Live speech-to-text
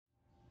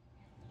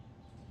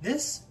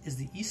This is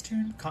the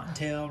eastern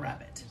cottontail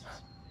rabbit.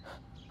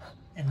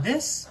 And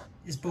this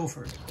is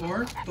Beaufort,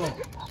 or Beau,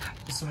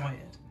 the Samoyed.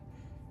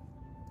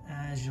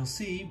 As you'll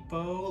see,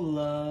 Beau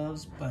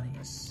loves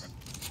bunnies.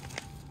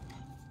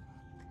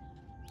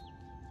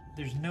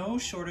 There's no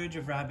shortage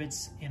of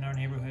rabbits in our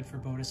neighborhood for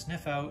Beau to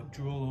sniff out,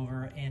 drool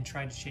over, and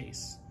try to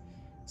chase.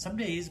 Some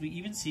days we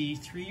even see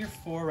 3 or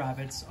 4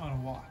 rabbits on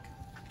a walk.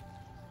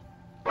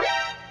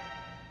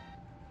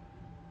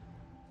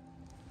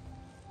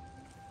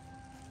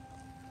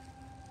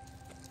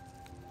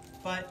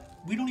 But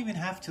we don't even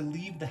have to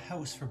leave the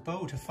house for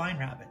Beau to find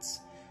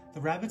rabbits.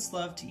 The rabbits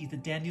love to eat the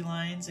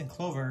dandelions and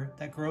clover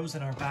that grows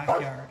in our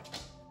backyard.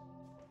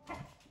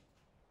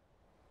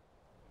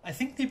 I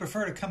think they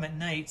prefer to come at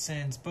night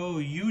since Beau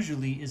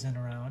usually isn't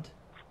around.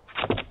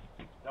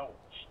 No.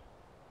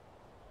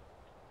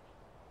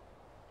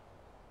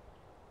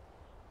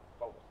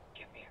 Beau,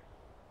 come here.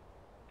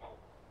 Beau.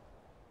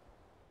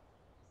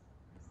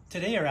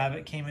 Today a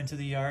rabbit came into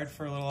the yard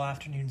for a little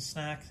afternoon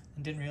snack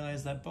and didn't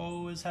realize that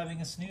Beau was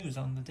having a snooze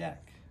on the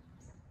deck.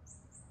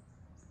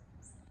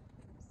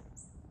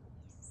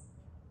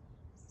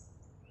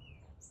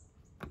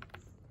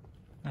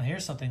 Now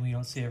here's something we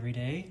don't see every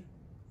day.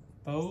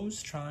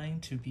 Beau's trying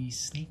to be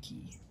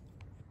sneaky.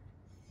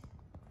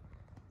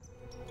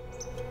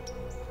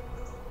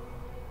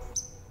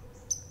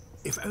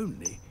 If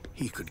only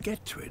he could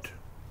get to it.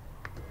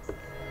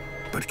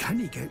 But can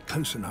he get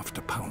close enough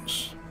to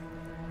pounce?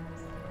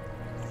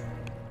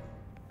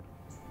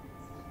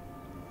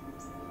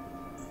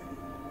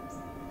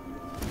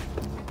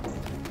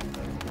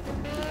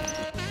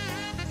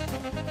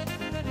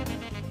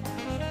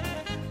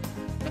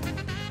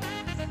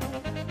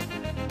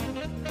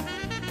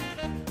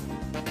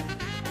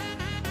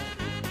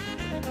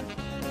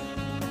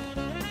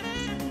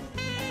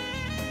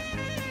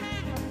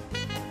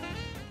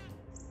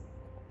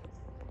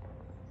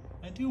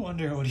 I do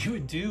wonder what he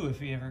would do if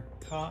he ever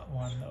caught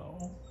one,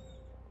 though.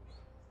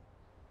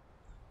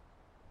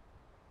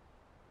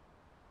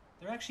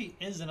 There actually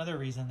is another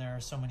reason there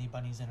are so many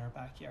bunnies in our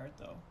backyard,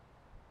 though.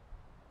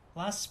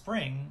 Last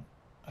spring,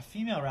 a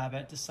female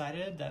rabbit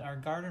decided that our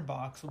garden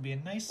box would be a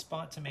nice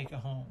spot to make a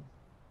home.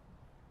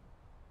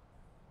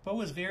 Beau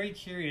was very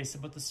curious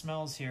about the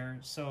smells here,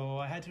 so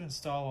I had to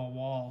install a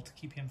wall to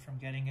keep him from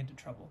getting into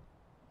trouble.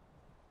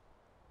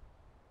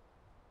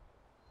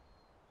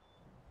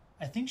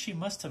 I think she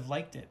must have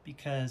liked it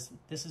because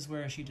this is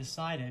where she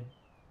decided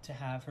to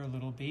have her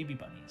little baby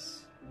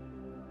bunnies.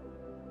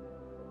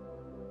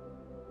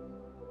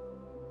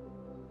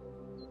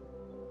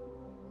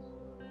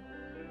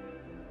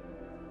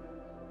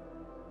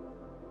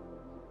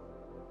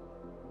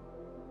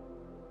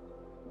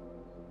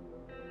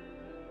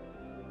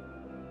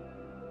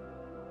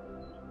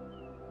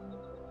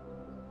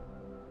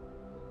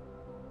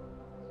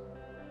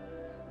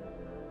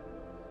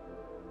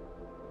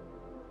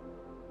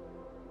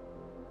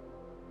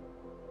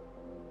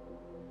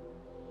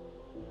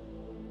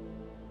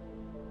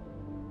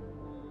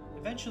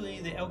 Eventually,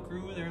 they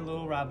outgrew their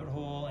little rabbit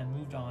hole and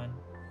moved on,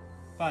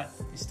 but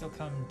they still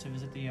come to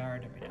visit the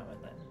yard every now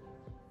and then.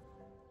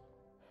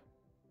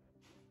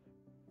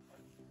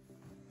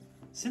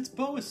 Since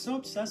Beau is so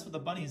obsessed with the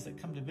bunnies that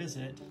come to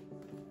visit,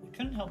 I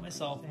couldn't help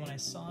myself when I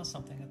saw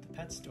something at the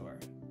pet store.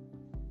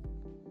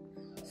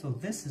 So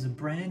this is a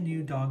brand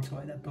new dog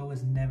toy that Beau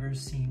has never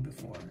seen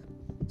before,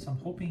 so I'm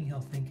hoping he'll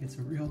think it's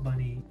a real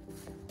bunny.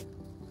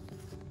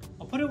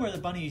 I'll put it where the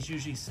bunnies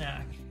usually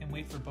snack and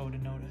wait for Beau to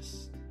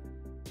notice.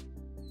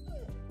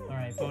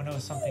 Alright, Beau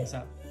knows something's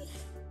up.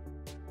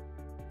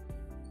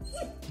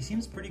 He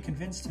seems pretty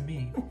convinced to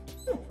me.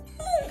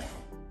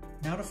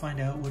 Now to find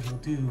out what he'll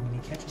do when he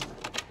catches it.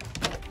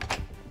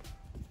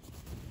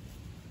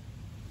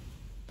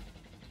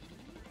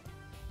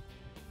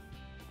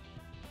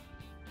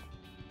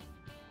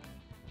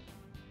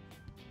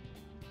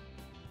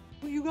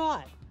 What you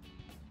got?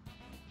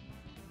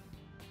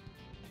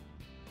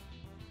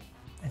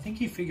 I think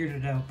he figured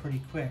it out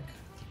pretty quick,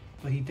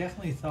 but he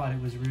definitely thought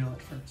it was real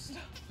at first.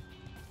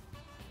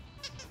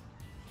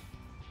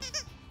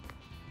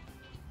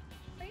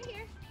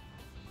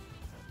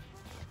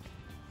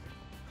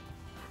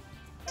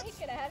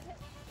 Can I have it?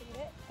 Eat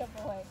it? Good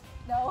boy.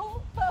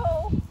 No.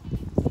 Oh.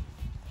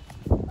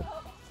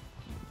 Oh.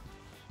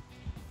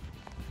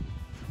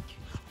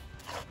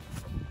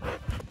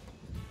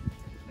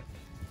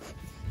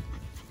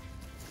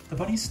 The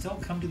bunnies still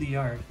come to the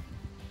yard,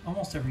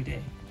 almost every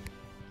day.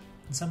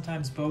 And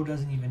sometimes Beau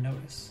doesn't even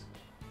notice.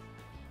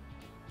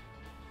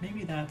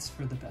 Maybe that's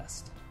for the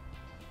best.